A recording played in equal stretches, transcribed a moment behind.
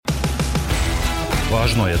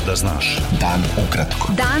Važno je da znaš. Dan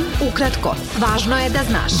ukratko. Dan ukratko. Važno je da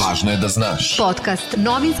znaš. Važno je da znaš. Podcast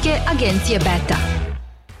novinske agencije Beta.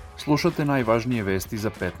 Slušate najvažnije vesti za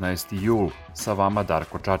 15. jul. Sa vama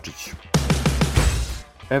Darko Čačić.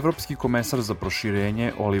 Evropski komesar za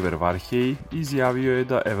proširenje Oliver Varhelyi izjavio je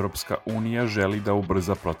da Evropska unija želi da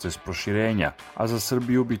ubrza proces proširenja, a za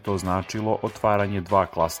Srbiju bi to značilo otvaranje 2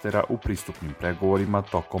 klastera u pristupnim pregovorima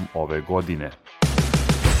tokom ove godine.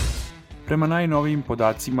 Prema najnovijim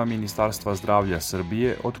podacima Ministarstva zdravlja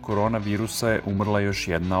Srbije, od koronavirusa je umrla još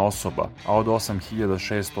jedna osoba, a od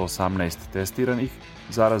 8.618 testiranih,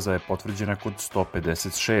 zaraza je potvrđena kod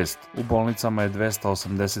 156. U bolnicama je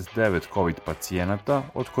 289 COVID pacijenata,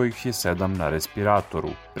 od kojih je 7 na respiratoru.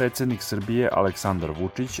 Predsjednik Srbije Aleksandar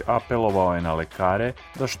Vučić apelovao je na lekare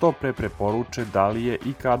da što pre preporuče da li je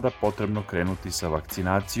i kada potrebno krenuti sa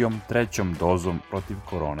vakcinacijom 3. dozom protiv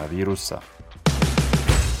koronavirusa.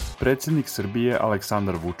 Predsjednik Srbije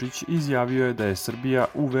Aleksandar Vučić izjavio je da je Srbija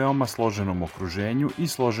u veoma složenom okruženju i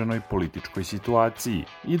složenoj političkoj situaciji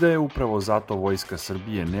i da je upravo zato Vojska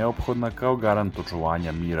Srbije neophodna kao garant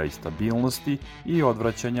očuvanja mira i stabilnosti i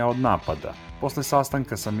odvraćanja od napada. Posle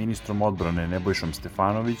sastanka sa ministrom odbrane Nebojšom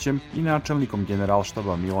Stefanovićem i načelnikom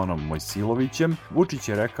generalštaba Milanom Mojsilovićem, Vučić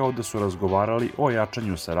je rekao da su razgovarali o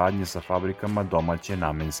jačanju saradnje sa fabrikama domaće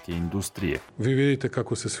namenske industrije. Vi vidite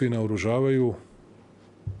kako se svi naoružavaju.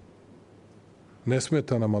 Ne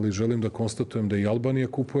smeta nam, ali želim da konstatujem da i Albanija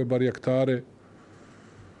kupuje barjaktare,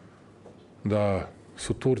 da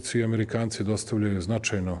su Turci i Amerikanci dostavljaju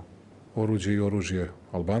značajno oruđe i oružje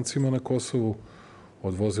Albancima na Kosovu,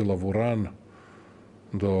 od vozila Vuran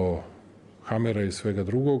do Hamera i svega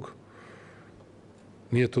drugog.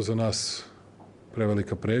 Nije to za nas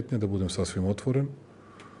prevelika pretnja, da budem sasvim otvoren,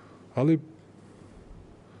 ali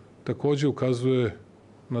takođe ukazuje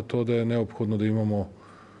na to da je neophodno da imamo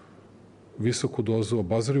visoku dozu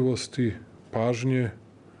obazrivosti, pažnje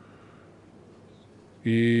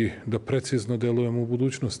i da precizno delujemo u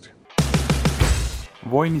budućnosti.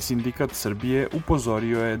 Vojni sindikat Srbije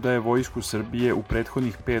upozorio je da je Vojsku Srbije u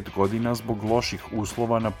prethodnih 5 godina zbog loših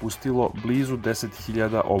uslova napustilo blizu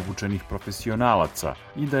 10.000 obučenih profesionalaca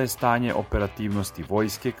i da je stanje operativnosti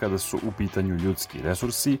vojske kada su u pitanju ljudski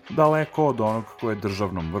resursi daleko od onog koje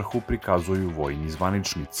državnom vrhu prikazuju vojni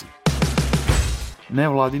zvaničnici.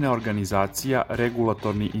 Nevladina organizacija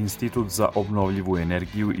Regulatorni institut za obnovljivu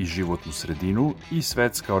energiju i životnu sredinu i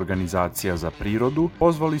Svetska organizacija za prirodu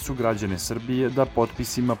pozvali su građane Srbije da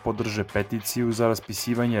potpisima podrže peticiju za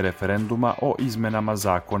raspisivanje referenduma o izmenama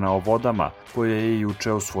Zakona o vodama, koje je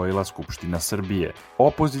juče usvojila Skupština Srbije.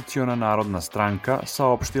 Opoziciona narodna stranka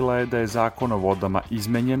saopštila je da je Zakon o vodama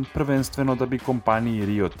izmenjen prvenstveno da bi kompaniji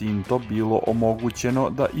Rio Tinto bilo omogućeno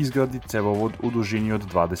da izgradi cevovod u dužini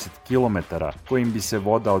od 20 km, kojim bi se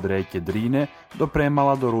voda od reke Drine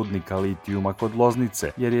dopremala do rudnika litijuma kod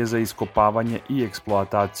Loznice, jer je za iskopavanje i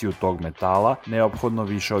eksploataciju tog metala neophodno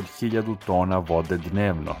više od 1000 tona vode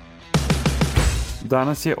dnevno.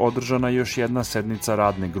 Danas je održana još jedna sednica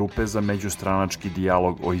radne grupe za međustranački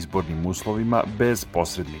dijalog o izbornim uslovima bez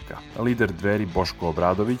posrednika. Lider Dveri Boško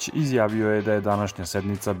Obradović izjavio je da je današnja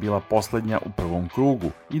sednica bila poslednja u prvom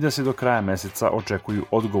krugu i da se do kraja meseca očekuju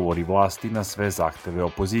odgovori vlasti na sve zahteve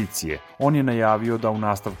opozicije. On je najavio da u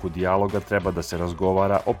nastavku dijaloga treba da se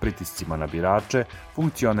razgovara o pritiscima na birače,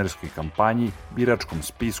 funkcionerskoj kampanji, biračkom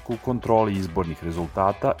spisku, kontroli izbornih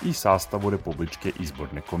rezultata i sastavu Republičke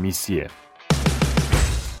izborne komisije.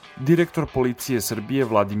 Direktor policije Srbije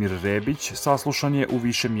Vladimir Rebić saslušan je u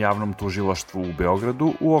Višem javnom tužilaštvu u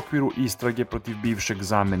Beogradu u okviru istrage protiv bivšeg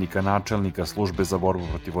zamenika načelnika službe za borbu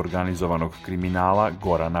protiv organizovanog kriminala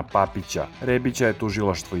Gorana Papića. Rebića je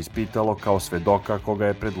tužilaštvo ispitalo kao svedoka koga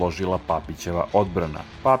je predložila Papićeva odbrana.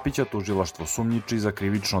 Papića tužilaštvo sumnjiči za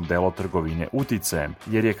krivično delo trgovine uticajem,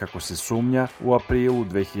 jer je, kako se sumnja, u aprilu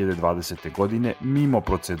 2020. godine mimo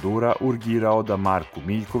procedura urgirao da Marku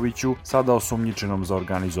Miljkoviću, sada osumnjičenom za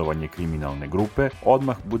organizovanje kriminalne grupe,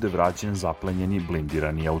 odmah bude vraćen zaplenjeni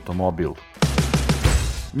blindirani automobil.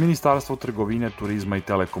 Ministarstvo trgovine, turizma i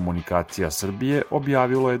telekomunikacija Srbije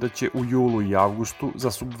objavilo je da će u julu i avgustu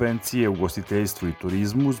za subvencije u ugostiteljstvu i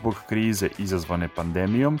turizmu zbog krize izazvane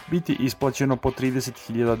pandemijom biti isplaćeno po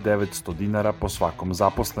 30.900 dinara po svakom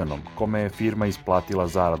zaposlenom, kome je firma isplatila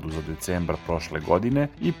zaradu za decembar prošle godine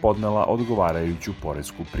i podnela odgovarajuću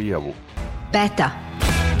poresku prijavu. Beta.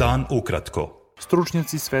 Dan ukratko.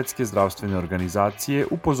 Stručnjaci Svetske zdravstvene organizacije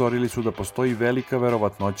upozorili su da postoji velika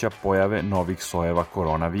verovatnoća pojave novih sojeva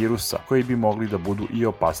koronavirusa, koji bi mogli da budu i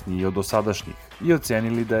opasniji od dosadašnjih, i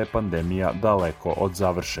ocenili da je pandemija daleko od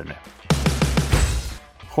završene.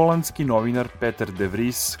 Holandski novinar Peter de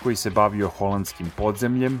Vries, koji se bavio holandskim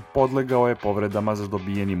podzemljem, podlegao je povredama za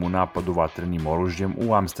dobijenim u napadu vatrenim oružjem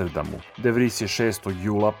u Amsterdamu. De Vries je 6.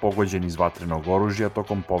 jula pogođen iz vatrenog oružja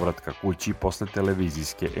tokom povratka kući posle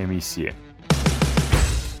televizijske emisije.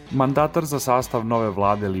 Mandatar za sastav nove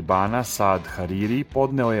vlade Libana, Saad Hariri,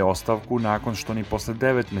 podneo je ostavku nakon što ni posle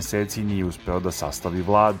 9 meseci nije uspeo da sastavi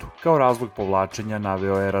vladu. Kao razlog povlačenja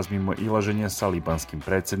naveo je razmimoilaženje sa libanskim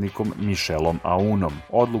predsednikom Michelom Aounom.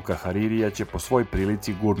 Odluka Haririja će po svoj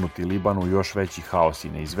prilici gurnuti Liban u još veći haos i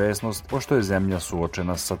neizvesnost, pošto je zemlja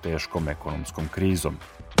suočena sa teškom ekonomskom krizom.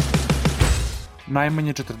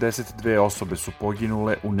 Najmanje 42 osobe su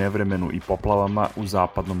poginule u nevremenu i poplavama u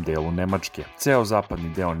zapadnom delu Nemačke. Ceo zapadni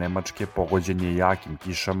deo Nemačke pogođen je jakim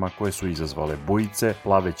kišama koje su izazvale bujice,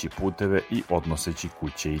 plaveći puteve i odnoseći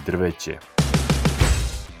kuće i drveće.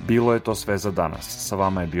 Bilo je to sve za danas. Sa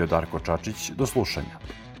vama je bio Darko Čačić. Do slušanja.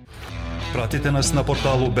 Pratite nas na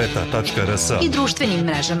portalu beta.rs I društvenim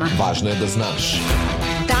mrežama. Važno je da znaš.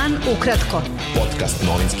 Dan ukratko. Podcast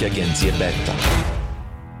novinske agencije Beta.